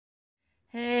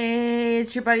Hey,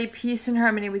 it's your buddy Peace and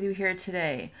Harmony with you here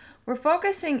today. We're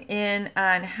focusing in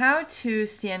on how to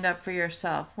stand up for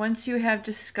yourself once you have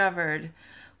discovered,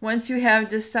 once you have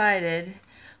decided,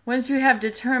 once you have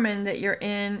determined that you're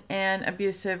in an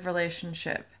abusive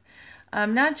relationship.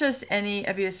 Not just any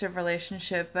abusive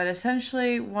relationship, but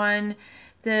essentially one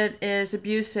that is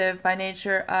abusive by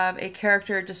nature of a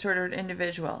character disordered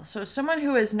individual. So someone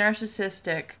who is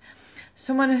narcissistic,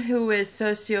 someone who is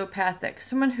sociopathic,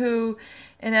 someone who,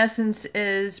 in essence,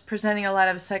 is presenting a lot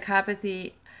of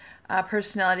psychopathy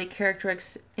personality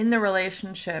characteristics in the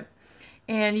relationship.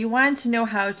 And you want to know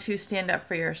how to stand up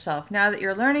for yourself. Now that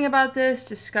you're learning about this,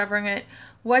 discovering it,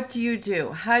 what do you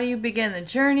do? How do you begin the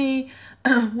journey?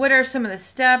 What are some of the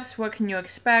steps? What can you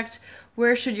expect?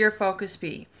 Where should your focus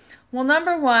be? Well,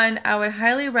 number one, I would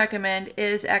highly recommend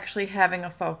is actually having a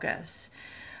focus.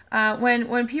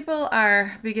 When people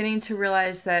are beginning to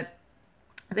realize that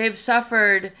they've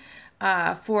suffered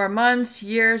for months,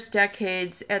 years,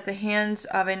 decades at the hands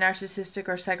of a narcissistic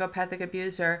or psychopathic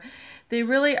abuser, they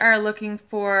really are looking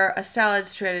for a solid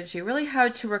strategy, really how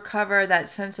to recover that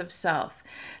sense of self,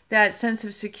 that sense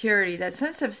of security, that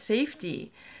sense of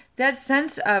safety, that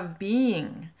sense of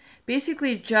being,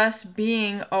 basically just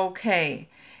being okay.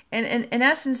 And in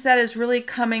essence, that is really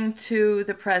coming to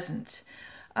the present.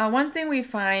 One thing we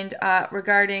find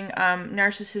regarding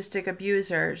narcissistic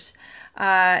abusers,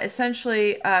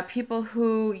 essentially people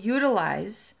who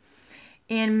utilize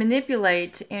and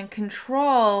manipulate and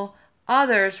control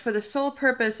others for the sole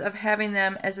purpose of having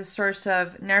them as a source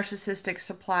of narcissistic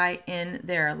supply in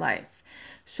their life,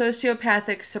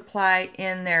 sociopathic supply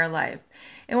in their life.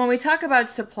 And when we talk about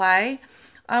supply,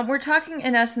 we're talking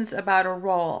in essence about a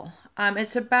role.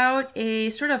 It's about a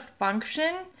sort of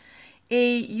function,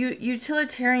 a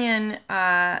utilitarian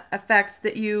effect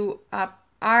that you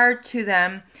are to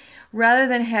them rather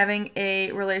than having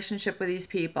a relationship with these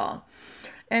people.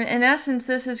 And in essence,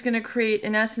 this is going to create,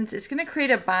 it's going to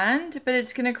create a bond, but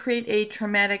it's going to create a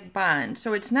traumatic bond.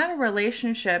 So it's not a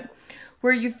relationship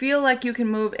where you feel like you can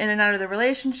move in and out of the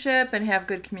relationship and have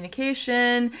good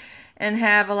communication and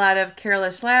have a lot of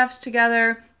careless laughs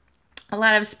together, a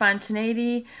lot of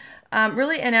spontaneity.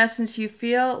 Really, in essence, you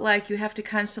feel like you have to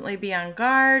constantly be on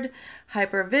guard,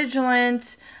 hyper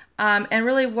vigilant, and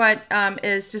really what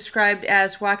is described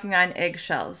as walking on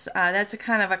eggshells. That's a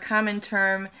kind of a common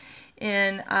term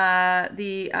in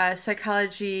the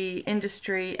psychology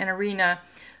industry and arena.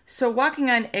 So walking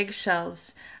on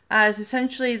eggshells is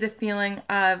essentially the feeling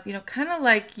of, kind of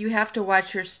like you have to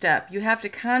watch your step. You have to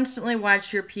constantly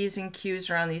watch your P's and Q's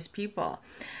around these people.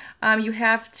 You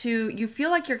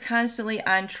feel like you're constantly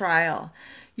on trial.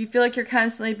 You feel like you're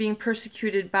constantly being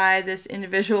persecuted by this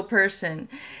individual person.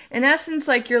 In essence,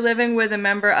 like you're living with a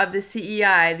member of the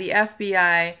CEI, the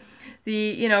FBI,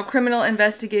 the, criminal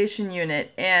investigation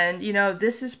unit. And,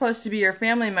 this is supposed to be your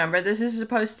family member. This is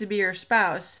supposed to be your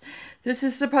spouse. This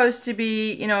is supposed to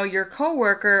be, your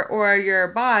coworker or your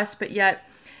boss, but yet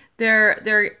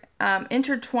they're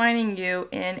intertwining you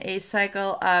in a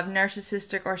cycle of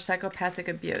narcissistic or psychopathic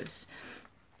abuse.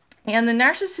 And the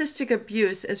narcissistic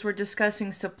abuse, as we're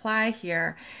discussing supply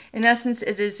here, in essence,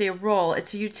 it is a role.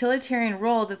 It's a utilitarian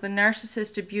role that the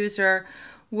narcissist abuser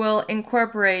will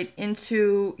incorporate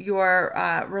into your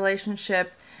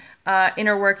relationship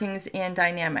inner workings and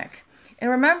dynamic.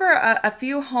 And remember a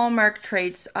few hallmark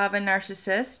traits of a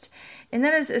narcissist, and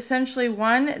that is essentially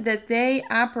one, that they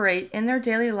operate in their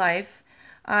daily life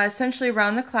essentially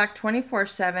around the clock,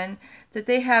 24/7, that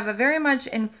they have a very much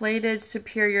inflated,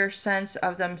 superior sense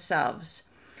of themselves.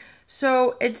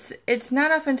 So it's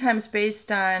not oftentimes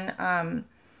based on,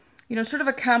 sort of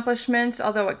accomplishments,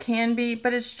 although it can be,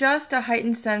 but it's just a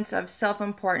heightened sense of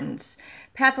self-importance,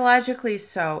 pathologically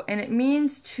so, and it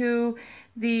means to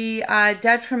the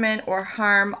detriment or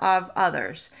harm of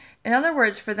others. In other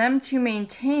words, for them to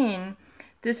maintain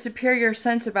this superior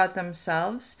sense about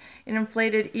themselves, an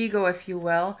inflated ego, if you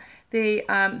will,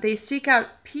 they seek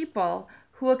out people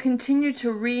who will continue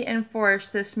to reinforce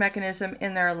this mechanism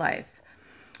in their life.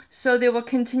 So they will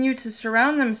continue to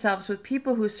surround themselves with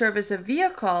people who serve as a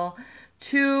vehicle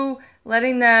to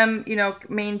letting them,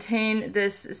 maintain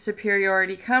this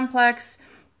superiority complex,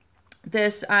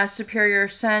 this superior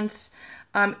sense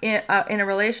in a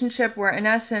relationship where, in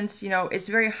essence, it's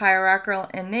very hierarchical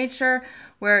in nature,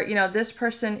 where, this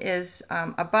person is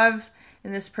above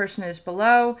and this person is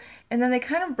below. And then they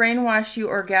kind of brainwash you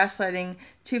or gaslighting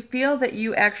to feel that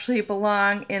you actually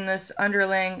belong in this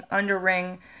underring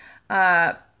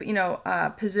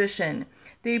position.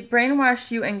 They brainwash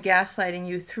you and gaslighting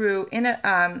you through in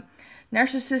a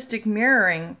narcissistic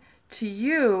mirroring to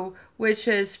you, which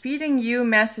is feeding you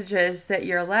messages that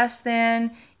you're less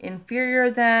than, inferior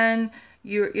than,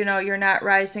 you're not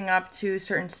rising up to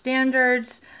certain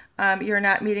standards, you're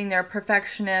not meeting their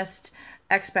perfectionist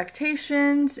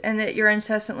expectations, and that you're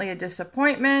incessantly a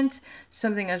disappointment,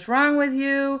 something is wrong with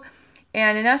you.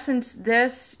 And in essence,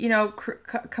 this,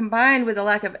 combined with a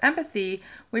lack of empathy,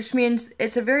 which means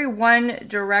it's a very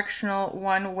one-directional,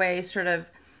 one-way sort of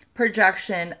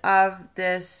projection of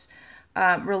this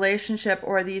relationship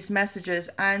or these messages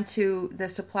onto the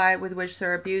supply with which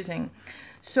they're abusing.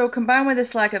 So combined with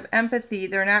this lack of empathy,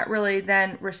 they're not really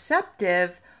then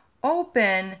receptive,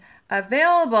 open,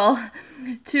 available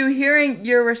to hearing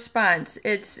your response.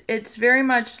 It's very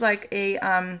much like they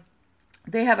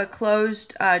have a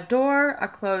closed door, a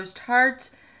closed heart.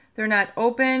 They're not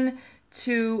open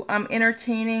to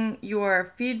entertaining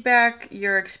your feedback,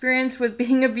 your experience with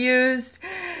being abused.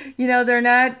 They're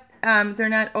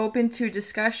not open to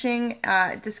discussing.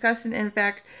 In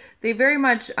fact, they very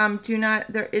much do not.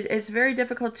 It's very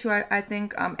difficult to, I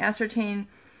think, ascertain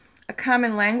a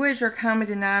common language or common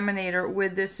denominator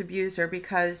with this abuser,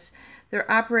 because they're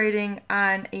operating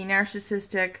on a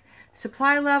narcissistic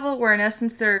supply level where in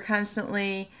essence they're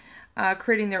constantly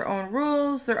creating their own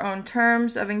rules, their own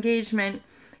terms of engagement.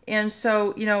 And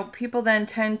so, people then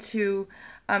tend to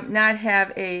not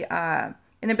have an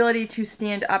ability to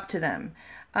stand up to them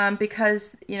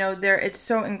because, it's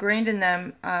so ingrained in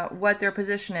them what their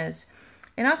position is.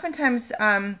 And oftentimes,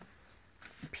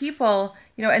 people,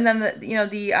 and then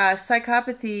the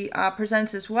psychopathy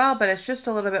presents as well, but it's just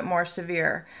a little bit more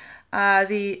severe.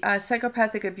 The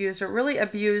psychopathic abuser really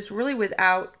abuse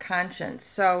without conscience.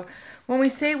 So when we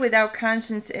say without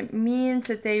conscience, it means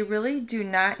that they really do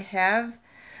not have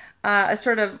a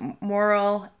sort of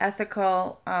moral,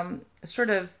 ethical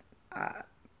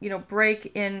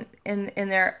break in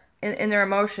their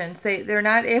emotions. They're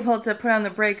not able to put on the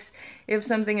brakes if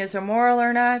something is immoral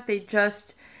or not. They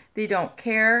don't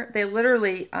care. They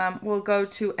literally will go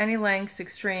to any lengths,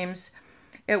 extremes,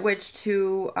 at which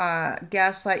to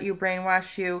gaslight you,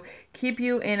 brainwash you, keep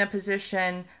you in a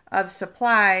position of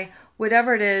supply,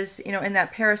 whatever it is, in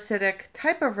that parasitic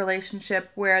type of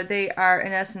relationship where they are,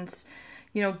 in essence,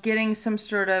 getting some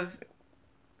sort of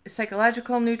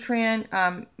psychological nutrient,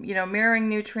 mirroring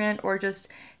nutrient, or just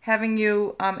having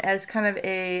you as kind of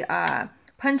a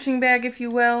punching bag, if you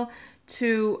will,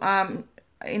 to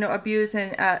abuse in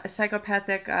a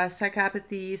psychopathic,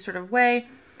 psychopathy sort of way,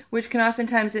 which can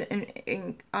oftentimes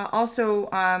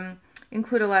also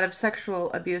include a lot of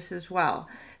sexual abuse as well.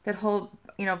 That whole,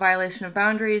 violation of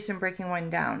boundaries and breaking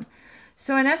one down.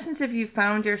 So in essence, if you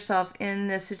found yourself in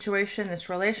this situation, this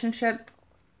relationship,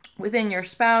 within your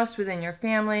spouse, within your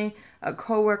family, a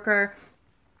coworker,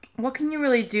 what can you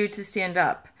really do to stand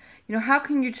up? How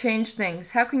can you change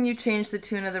things? How can you change the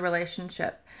tune of the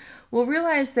relationship? Well,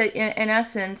 realize that in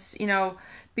essence,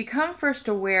 become first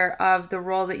aware of the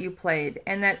role that you played,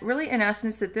 and that really, in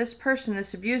essence, that this person,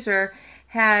 this abuser,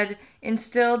 had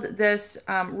instilled this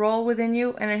role within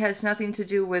you, and it has nothing to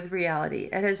do with reality.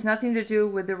 It has nothing to do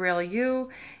with the real you.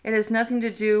 It has nothing to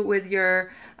do with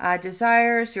your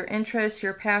desires, your interests,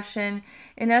 your passion.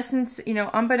 In essence,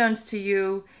 unbeknownst to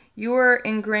you, you were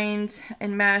ingrained,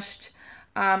 enmeshed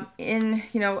in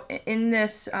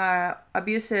this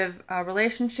abusive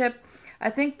relationship. I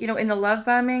think, in the love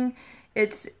bombing,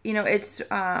 it's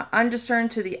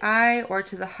undiscerned to the eye or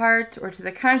to the heart or to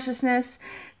the consciousness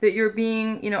that you're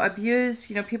being, abused.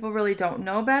 People really don't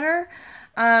know better.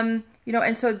 And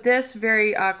so this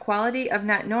very quality of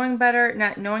not knowing better,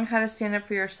 not knowing how to stand up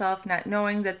for yourself, not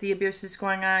knowing that the abuse is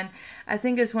going on, I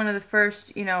think is one of the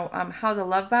first, how the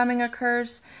love bombing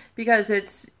occurs, because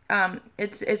it's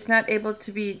not able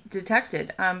to be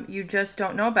detected. You just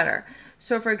don't know better.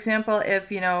 So, for example,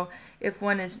 if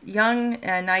one is young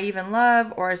and naive in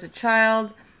love, or as a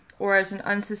child, or as an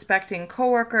unsuspecting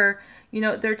coworker,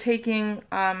 they're taking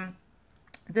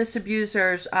this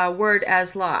abuser's word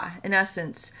as law, in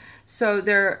essence. So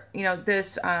they're,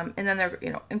 and then they're,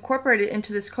 incorporated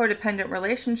into this codependent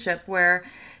relationship where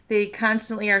they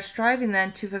constantly are striving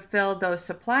then to fulfill those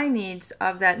supply needs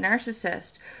of that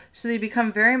narcissist. So they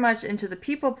become very much into the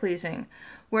people pleasing,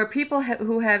 where people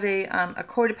who have a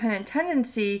codependent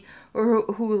tendency, or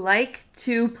who like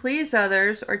to please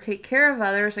others or take care of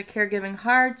others, a caregiving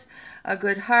heart, a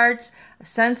good heart,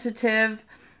 sensitive.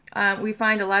 We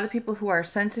find a lot of people who are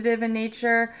sensitive in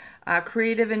nature,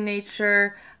 creative in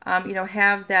nature,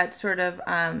 have that sort of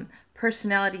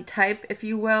personality type, if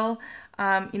you will,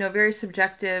 very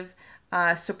subjective,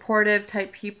 supportive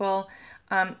type people.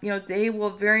 They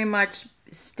will very much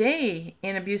stay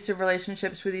in abusive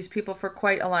relationships with these people for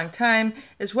quite a long time,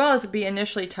 as well as be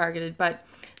initially targeted. But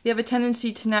they have a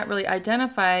tendency to not really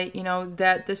identify,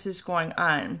 that this is going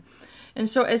on. And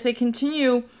so as they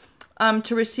continue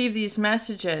to receive these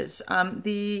messages,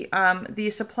 the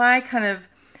supply kind of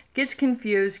gets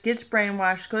confused, gets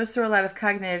brainwashed, goes through a lot of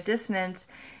cognitive dissonance,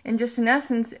 and just in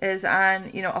essence is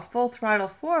on, a full throttle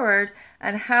forward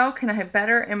on how can I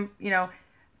better,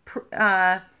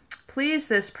 please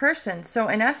this person. So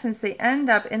in essence, they end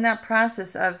up in that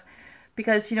process of,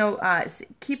 because,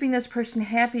 keeping this person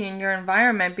happy in your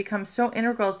environment becomes so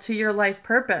integral to your life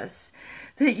purpose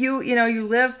that you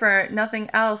live for nothing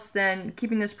else than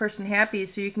keeping this person happy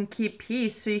so you can keep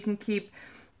peace, so you can keep,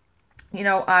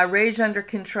 rage under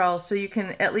control, so you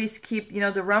can at least keep,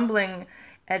 the rumbling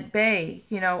at bay,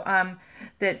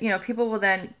 that, people will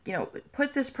then,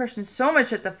 put this person so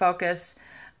much at the focus,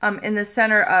 in the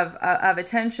center of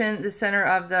attention, the center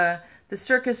of the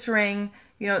circus ring,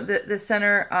 the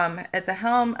center at the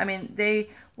helm. I mean, they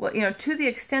will, to the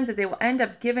extent that they will end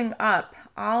up giving up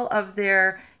all of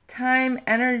their time,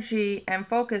 energy, and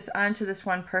focus onto this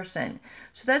one person.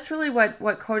 So that's really what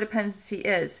codependency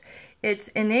is. It's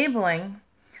enabling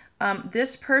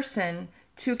this person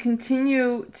to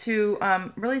continue to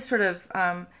really sort of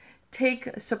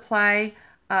take supply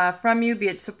from you, be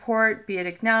it support, be it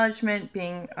acknowledgement,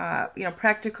 being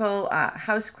practical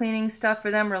house cleaning stuff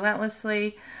for them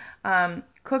relentlessly,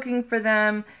 cooking for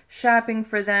them, shopping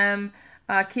for them,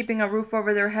 keeping a roof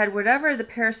over their head, whatever the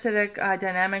parasitic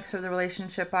dynamics of the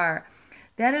relationship are.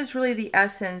 That is really the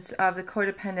essence of the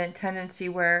codependent tendency,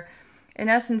 where in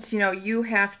essence, you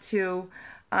have to,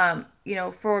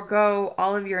 forego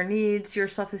all of your needs, your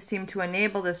self-esteem, to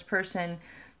enable this person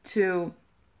to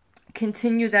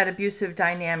continue that abusive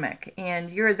dynamic. And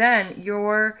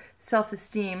your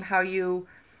self-esteem, how you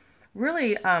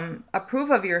really approve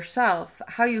of yourself,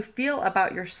 how you feel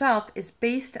about yourself, is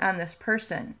based on this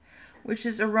person, which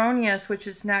is erroneous, which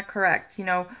is not correct.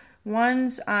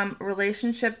 One's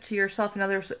relationship to yourself and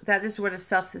others, that is what a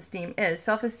self-esteem is.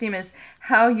 Self-esteem is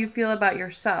how you feel about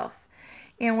yourself.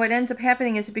 And what ends up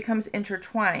happening is it becomes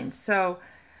intertwined. So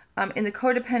in the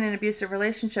codependent abusive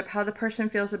relationship, how the person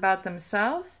feels about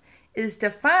themselves is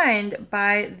defined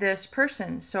by this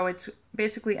person. So it's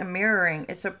basically a mirroring.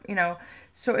 It's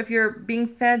so if you're being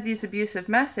fed these abusive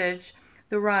message,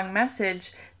 the wrong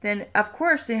message, then of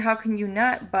course, how can you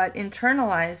not but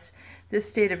internalize this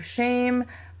state of shame?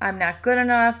 I'm not good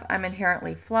enough. I'm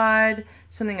inherently flawed.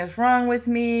 Something is wrong with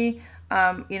me.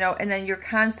 And then you're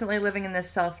constantly living in this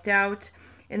self-doubt.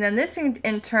 And then this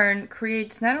in turn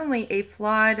creates not only a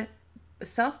flawed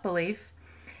self-belief,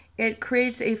 it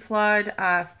creates a flawed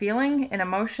feeling and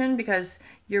emotion, because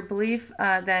your belief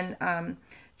then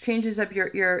changes up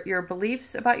your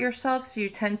beliefs about yourself. So you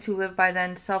tend to live by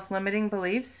then self-limiting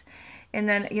beliefs. And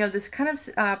then, this kind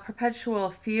of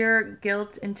perpetual fear,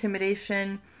 guilt,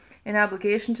 intimidation, and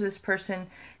obligation to this person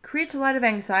creates a lot of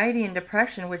anxiety and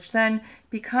depression, which then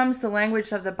becomes the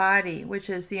language of the body, which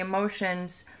is the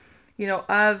emotions,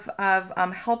 of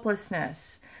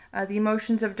helplessness, the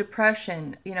emotions of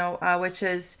depression, which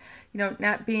is,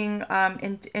 not being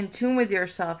in tune with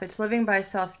yourself. It's living by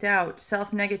self-doubt,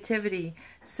 self-negativity,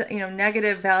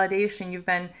 negative validation. You've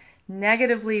been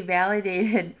negatively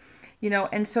validated,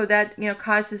 and so that,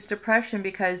 causes depression,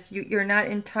 because you're not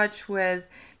in touch with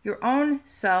your own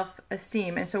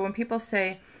self-esteem. And so when people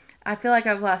say, I feel like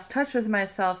I've lost touch with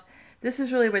myself, this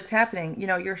is really what's happening.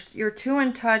 You're too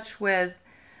in touch with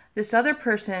this other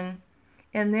person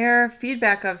and their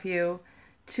feedback of you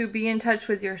to be in touch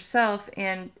with yourself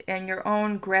and your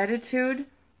own gratitude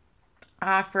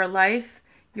for life,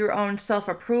 your own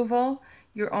self-approval,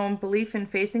 your own belief and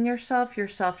faith in yourself, your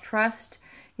self-trust.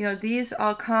 These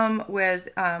all come with,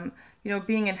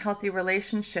 being in healthy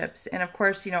relationships. And of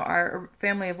course, our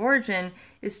family of origin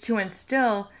is to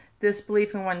instill this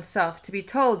belief in oneself, to be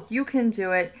told, you can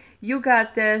do it, you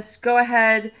got this, go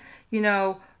ahead,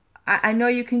 I know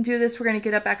you can do this. We're going to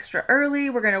get up extra early.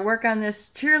 We're going to work on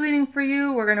this cheerleading for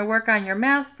you. We're going to work on your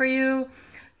math for you.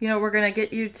 We're going to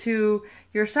get you to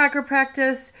your soccer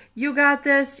practice. You got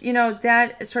this.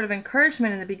 That sort of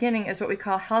encouragement in the beginning is what we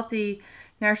call healthy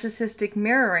narcissistic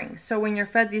mirroring. So when you're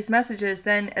fed these messages,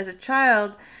 then as a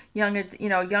child,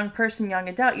 young person, young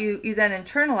adult, you then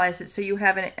internalize it. So you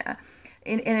have an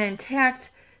intact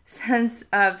sense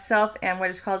of self and what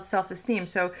is called self-esteem.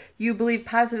 So you believe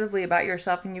positively about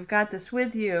yourself, and you've got this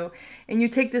with you, and you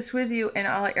take this with you in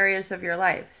all areas of your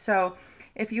life. So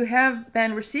if you have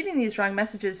been receiving these wrong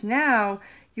messages, now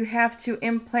you have to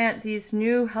implant these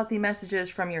new healthy messages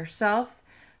from yourself,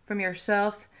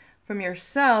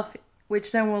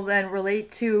 which then will then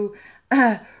relate to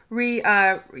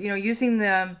using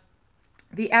the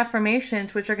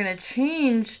affirmations, which are going to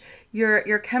change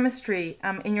your chemistry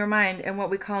in your mind, and what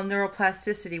we call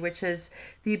neuroplasticity, which is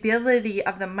the ability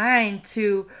of the mind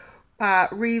to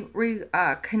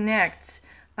connect,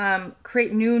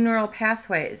 create new neural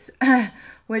pathways,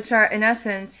 which are in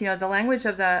essence, the language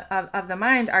of the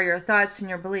mind are your thoughts and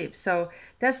your beliefs. So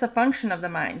that's the function of the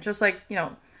mind. Just like,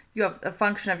 you have a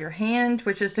function of your hand,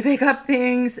 which is to pick up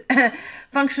things,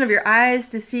 function of your eyes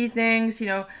to see things,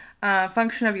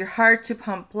 function of your heart to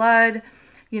pump blood,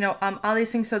 all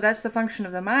these things. So that's the function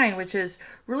of the mind, which is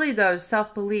really those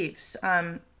self-beliefs,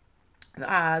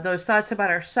 those thoughts about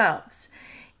ourselves.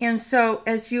 And so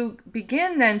as you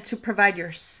begin then to provide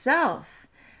yourself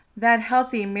that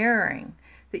healthy mirroring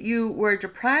that you were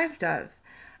deprived of,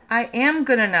 I am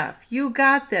good enough. You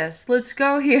got this. Let's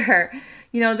go here.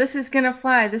 This is going to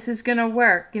fly. This is going to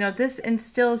work. This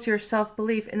instills your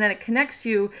self-belief, and then it connects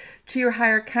you to your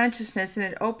higher consciousness, and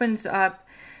it opens up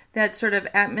that sort of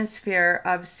atmosphere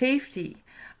of safety.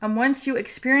 Once you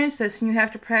experience this, and you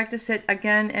have to practice it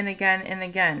again and again and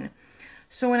again.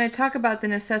 So when I talk about the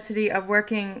necessity of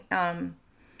working, a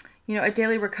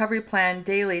daily recovery plan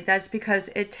daily, that's because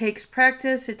it takes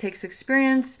practice, it takes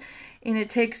experience, and it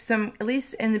takes some, at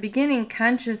least in the beginning,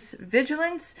 conscious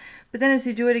vigilance. But then as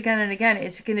you do it again and again,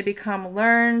 it's going to become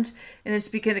learned, and it's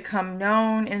going to become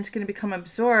known, and it's going to become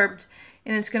absorbed,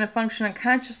 and it's going to function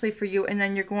unconsciously for you. And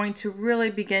then you're going to really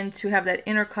begin to have that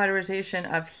inner cauterization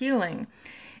of healing.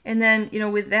 And then,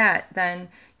 with that, then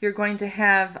you're going to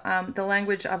have the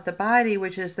language of the body,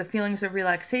 which is the feelings of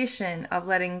relaxation, of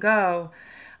letting go,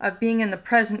 of being in the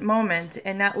present moment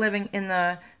and not living in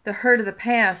the hurt of the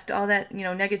past. All that,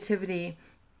 negativity,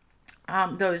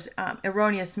 those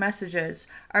erroneous messages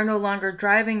are no longer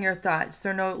driving your thoughts.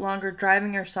 They're no longer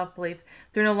driving your self-belief.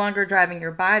 They're no longer driving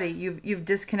your body. You've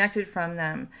disconnected from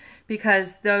them,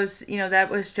 because those,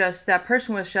 that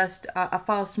person was just a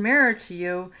false mirror to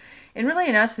you. And really,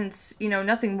 in essence,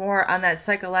 nothing more on that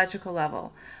psychological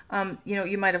level.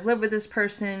 You might have lived with this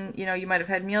person, you might have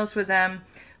had meals with them,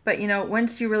 but,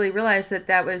 once you really realize that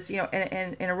that was,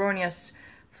 an erroneous,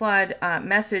 flawed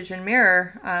message and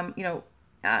mirror,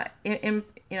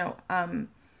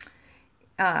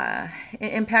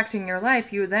 impacting your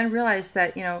life, you then realize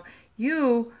that,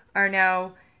 you are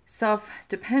now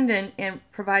self-dependent in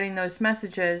providing those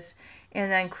messages,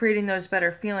 and then creating those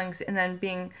better feelings, and then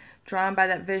being drawn by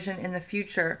that vision in the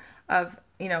future of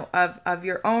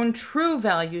your own true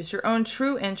values, your own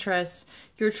true interests,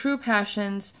 your true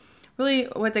passions, really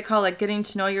what they call getting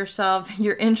to know yourself,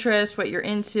 your interests, what you're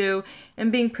into,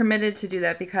 and being permitted to do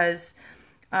that. Because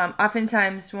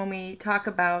oftentimes when we talk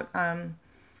about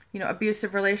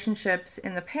abusive relationships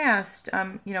in the past,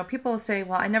 people say,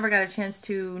 well, I never got a chance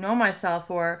to know myself,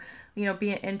 or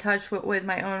be in touch with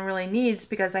my own really needs,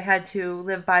 because I had to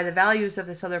live by the values of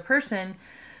this other person.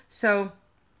 So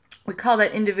we call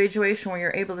that individuation, where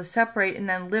you're able to separate and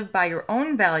then live by your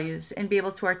own values and be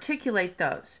able to articulate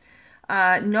those,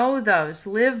 know those,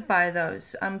 live by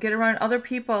those, get around other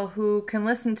people who can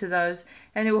listen to those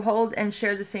and who hold and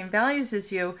share the same values as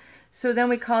you. So then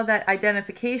we call that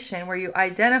identification, where you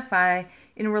identify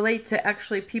and relate to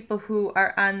actually people who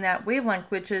are on that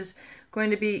wavelength, which is going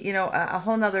to be, a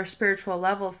whole nother spiritual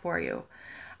level for you.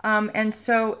 And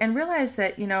realize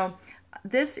that,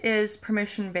 this is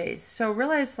permission-based. So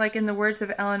realize, like in the words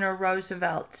of Eleanor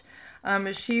Roosevelt,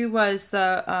 she was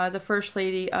the first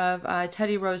lady of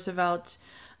Teddy Roosevelt,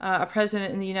 a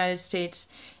president in the United States.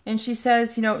 And she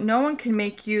says, no one can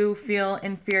make you feel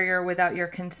inferior without your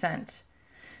consent.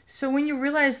 So when you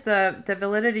realize the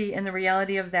validity and the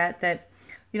reality of that,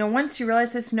 once you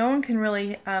realize this, no one can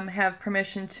really have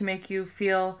permission to make you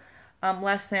feel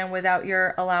less than without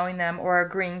your allowing them or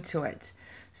agreeing to it.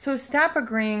 So stop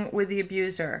agreeing with the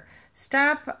abuser.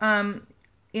 Stop,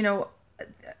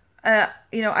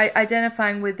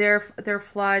 identifying with their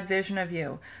flawed vision of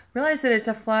you. Realize that it's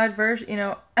a flawed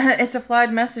version. It's a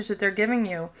flawed message that they're giving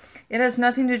you. It has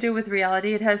nothing to do with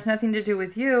reality. It has nothing to do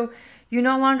with you. You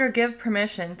no longer give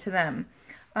permission to them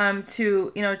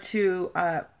to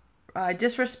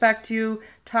disrespect you,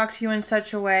 talk to you in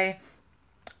such a way.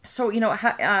 So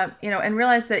and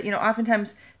realize that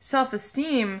oftentimes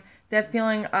self-esteem, that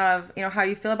feeling of, how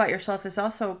you feel about yourself, is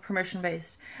also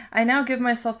permission-based. I now give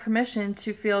myself permission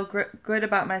to feel good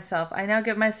about myself. I now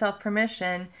give myself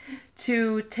permission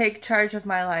to take charge of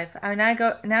my life. I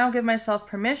now give myself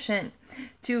permission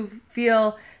to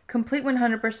feel complete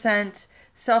 100%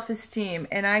 self-esteem.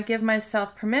 And I give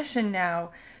myself permission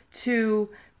now to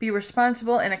be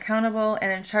responsible and accountable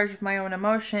and in charge of my own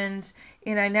emotions.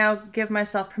 And I now give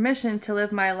myself permission to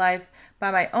live my life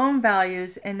by my own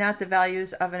values and not the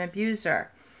values of an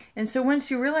abuser. And so once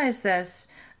you realize this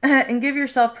and give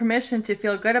yourself permission to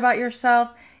feel good about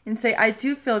yourself and say, I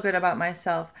do feel good about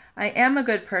myself. I am a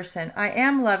good person. I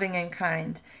am loving and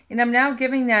kind. And I'm now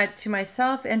giving that to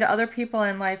myself and to other people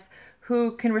in life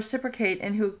who can reciprocate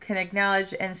and who can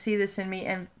acknowledge and see this in me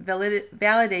and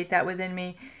validate that within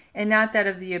me, and not that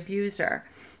of the abuser.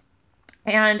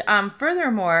 And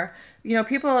furthermore,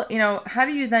 people, how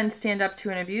do you then stand up to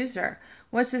an abuser?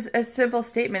 What's this, a simple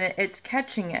statement? It's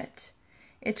catching it.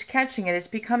 It's catching it. It's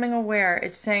becoming aware.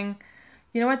 It's saying,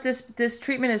 you know what, this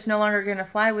treatment is no longer going to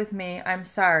fly with me. I'm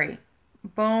sorry.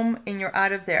 Boom, and you're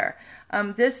out of there.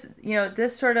 This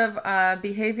sort of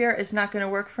behavior is not going to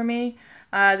work for me.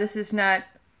 This is not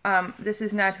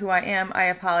who I am. I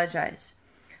apologize.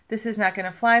 This is not going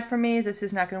to fly for me. This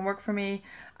is not going to work for me.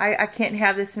 I can't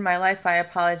have this in my life. I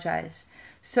apologize.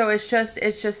 So it's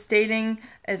just stating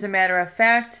as a matter of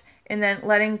fact, and then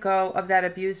letting go of that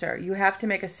abuser. You have to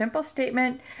make a simple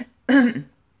statement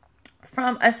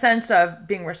from a sense of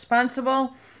being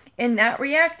responsible and not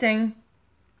reacting,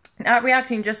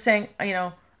 just saying,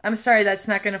 I'm sorry, that's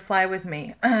not going to fly with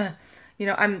me.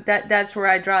 That's where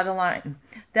I draw the line.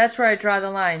 That's where I draw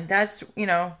the line. That's,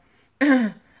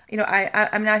 I'm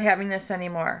not having this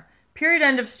anymore. Period,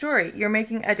 end of story. You're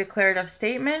making a declarative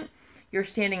statement. You're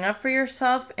standing up for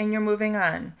yourself, and you're moving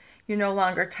on. You're no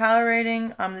longer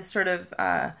tolerating this sort of,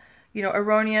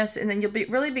 erroneous, and then you'll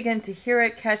really begin to hear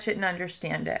it, catch it, and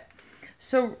understand it.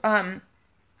 So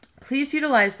please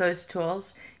utilize those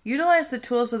tools. Utilize the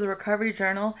tools of the Recovery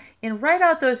Journal and write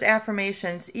out those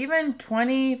affirmations, even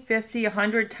 20, 50,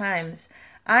 100 times.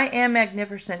 I am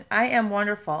magnificent. I am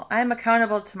wonderful. I am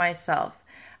accountable to myself.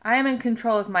 I am in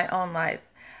control of my own life.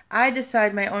 I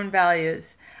decide my own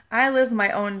values. I live my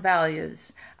own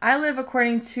values. I live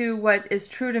according to what is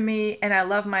true to me, and I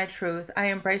love my truth. I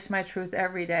embrace my truth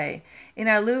every day. And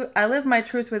I live my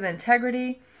truth with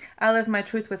integrity. I live my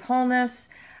truth with wholeness.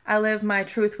 I live my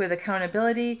truth with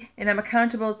accountability, and I'm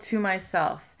accountable to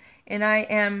myself. And I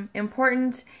am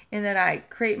important in that I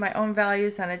create my own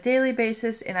values on a daily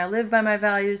basis, and I live by my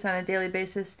values on a daily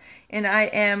basis, and I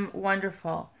am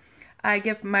wonderful. I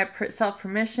give myself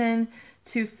permission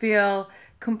to feel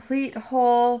complete,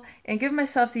 whole, and give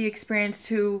myself the experience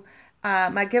to,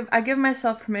 I give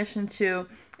myself permission to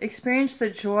experience the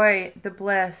joy, the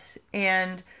bliss,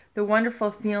 and the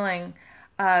wonderful feeling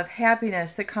of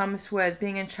happiness that comes with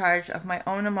being in charge of my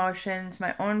own emotions,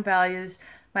 my own values,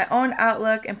 my own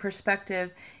outlook and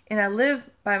perspective, and I live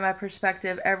by my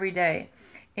perspective every day.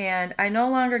 And I no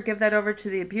longer give that over to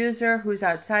the abuser who's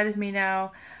outside of me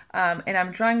now, and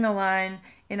I'm drawing the line,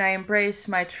 and I embrace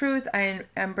my truth, I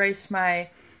embrace my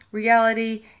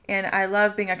reality, and I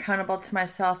love being accountable to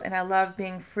myself, and I love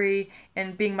being free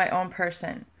and being my own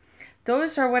person.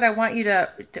 Those are what I want you to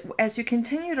as you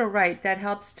continue to write, that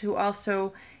helps to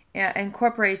also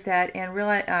incorporate that and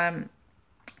realize,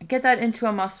 get that into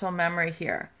a muscle memory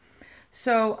here.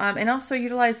 So, and also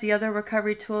utilize the other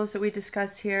recovery tools that we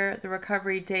discussed here, the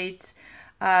recovery date,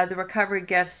 the recovery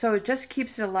gift. So it just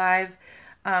keeps it alive,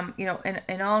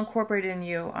 and all incorporated in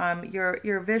you.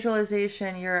 Your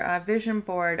visualization, your vision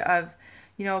board of,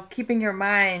 keeping your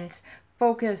mind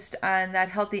focused on that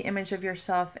healthy image of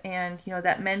yourself, and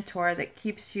that mentor that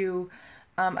keeps you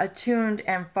attuned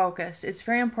and focused. It's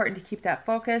very important to keep that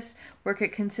focus, work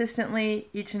it consistently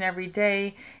each and every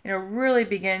day, and it'll really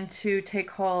begin to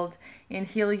take hold and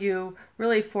heal you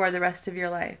really for the rest of your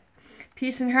life.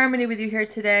 Peace and harmony with you here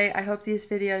today. I hope these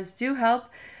videos do help.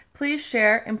 Please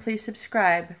share and please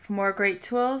subscribe for more great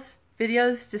tools,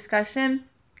 videos, discussion,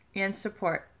 and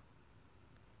support.